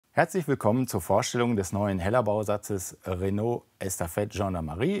Herzlich willkommen zur Vorstellung des neuen Hellerbausatzes Renault Estafette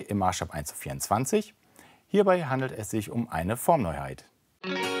Gendarmerie im Maßstab 1:24. Hierbei handelt es sich um eine Formneuheit.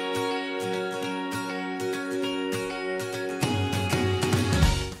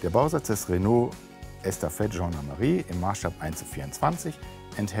 Der Bausatz des Renault Estafette Gendarmerie im Maßstab 1:24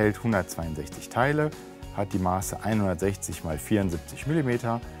 enthält 162 Teile, hat die Maße 160 x 74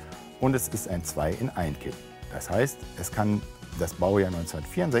 mm und es ist ein 2-in-1-Kit. Das heißt, es kann das Baujahr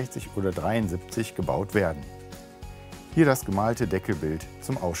 1964 oder 73 gebaut werden. Hier das gemalte Deckelbild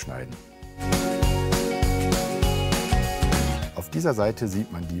zum Ausschneiden. Auf dieser Seite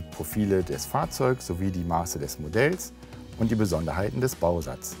sieht man die Profile des Fahrzeugs sowie die Maße des Modells und die Besonderheiten des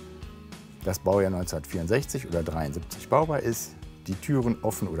Bausatzes. Das Baujahr 1964 oder 73 baubar ist, die Türen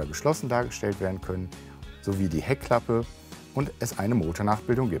offen oder geschlossen dargestellt werden können, sowie die Heckklappe und es eine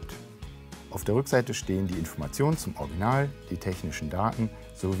Motornachbildung gibt. Auf der Rückseite stehen die Informationen zum Original, die technischen Daten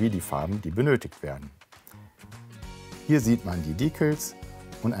sowie die Farben, die benötigt werden. Hier sieht man die Decals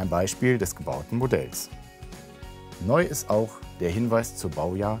und ein Beispiel des gebauten Modells. Neu ist auch der Hinweis zum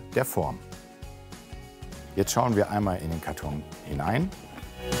Baujahr der Form. Jetzt schauen wir einmal in den Karton hinein.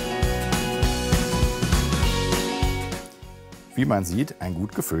 Wie man sieht, ein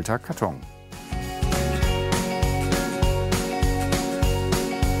gut gefüllter Karton.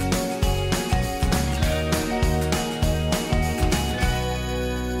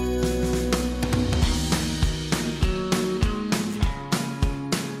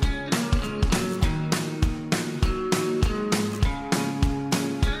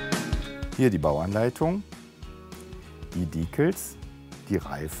 Hier die Bauanleitung, die Decals, die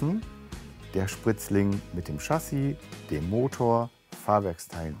Reifen, der Spritzling mit dem Chassis, dem Motor,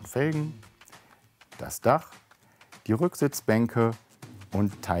 Fahrwerksteilen und Felgen, das Dach, die Rücksitzbänke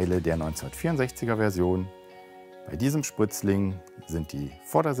und Teile der 1964er Version. Bei diesem Spritzling sind die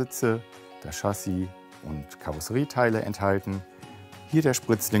Vordersitze, das Chassis und Karosserieteile enthalten. Hier der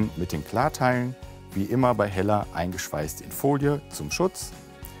Spritzling mit den Klarteilen, wie immer bei Heller eingeschweißt in Folie zum Schutz.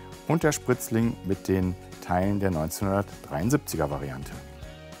 Und der Spritzling mit den Teilen der 1973er Variante.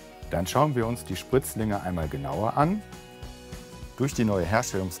 Dann schauen wir uns die Spritzlinge einmal genauer an. Durch die neue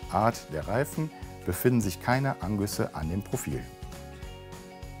Herstellungsart der Reifen befinden sich keine Angüsse an dem Profil.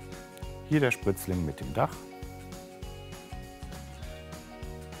 Hier der Spritzling mit dem Dach.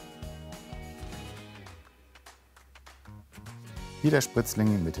 Hier der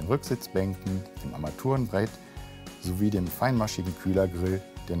Spritzling mit den Rücksitzbänken, dem Armaturenbrett sowie dem feinmaschigen Kühlergrill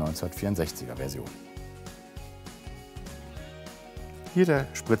der 1964er Version. Hier der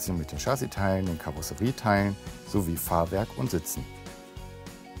Spritzling mit den Chassisteilen, den Karosserieteilen sowie Fahrwerk und Sitzen.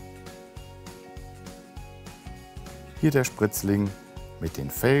 Hier der Spritzling mit den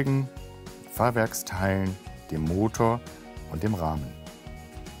Felgen, Fahrwerksteilen, dem Motor und dem Rahmen.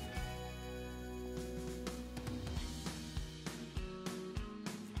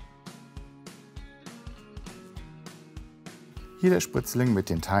 Hier der Spritzling mit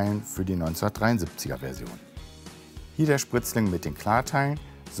den Teilen für die 1973er Version. Hier der Spritzling mit den Klarteilen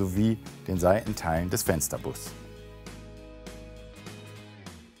sowie den Seitenteilen des Fensterbus.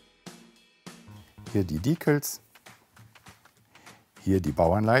 Hier die Decals. Hier die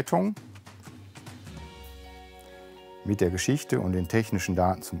Bauanleitung mit der Geschichte und den technischen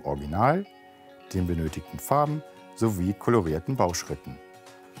Daten zum Original, den benötigten Farben sowie kolorierten Bauschritten.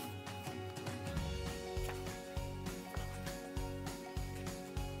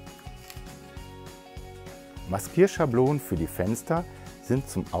 Maskierschablonen für die Fenster sind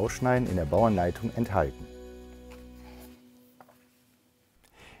zum Ausschneiden in der Bauanleitung enthalten.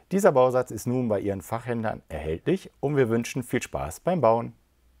 Dieser Bausatz ist nun bei Ihren Fachhändlern erhältlich und wir wünschen viel Spaß beim Bauen.